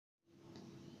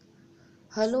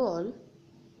Hello all,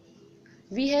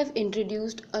 we have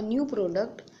introduced a new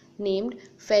product named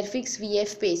Fairfix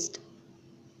VF Paste.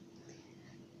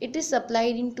 It is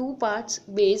supplied in two parts,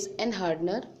 base and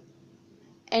hardener,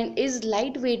 and is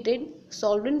light-weighted,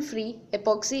 solvent-free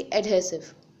epoxy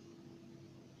adhesive.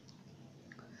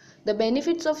 The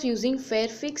benefits of using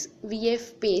Fairfix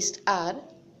VF Paste are: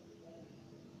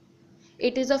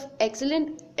 it is of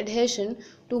excellent adhesion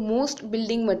to most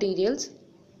building materials.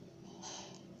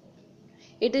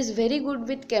 It is very good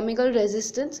with chemical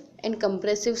resistance and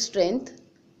compressive strength.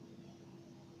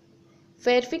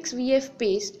 Fairfix VF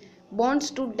Paste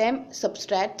bonds to damp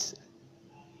substrates.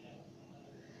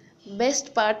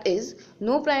 Best part is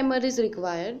no primer is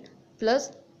required,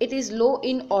 plus it is low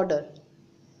in odor.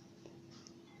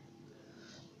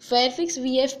 Fairfix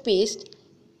VF Paste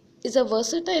is a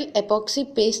versatile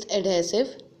epoxy paste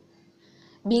adhesive,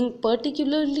 being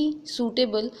particularly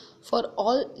suitable for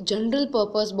all general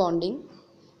purpose bonding,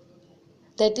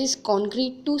 that is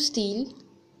concrete to steel,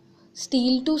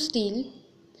 steel to steel,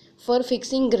 for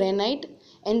fixing granite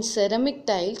and ceramic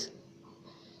tiles,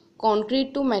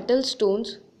 concrete to metal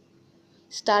stones,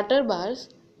 starter bars,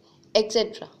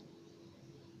 etc.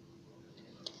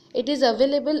 It is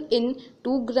available in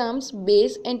 2 grams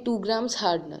base and 2 grams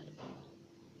hardener.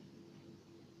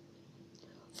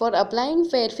 For applying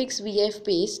Fairfix VF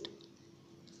paste,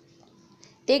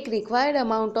 take required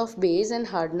amount of base and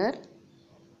hardener,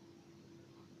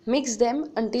 mix them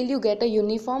until you get a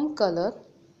uniform color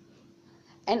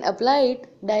and apply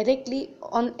it directly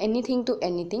on anything to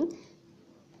anything,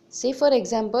 say for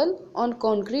example on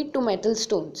concrete to metal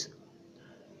stones.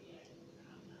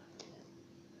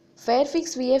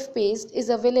 Fairfix VF paste is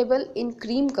available in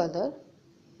cream color.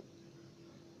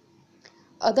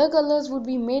 Other colors would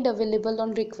be made available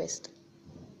on request.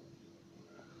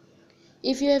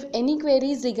 If you have any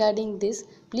queries regarding this,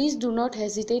 please do not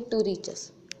hesitate to reach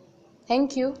us.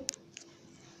 Thank you.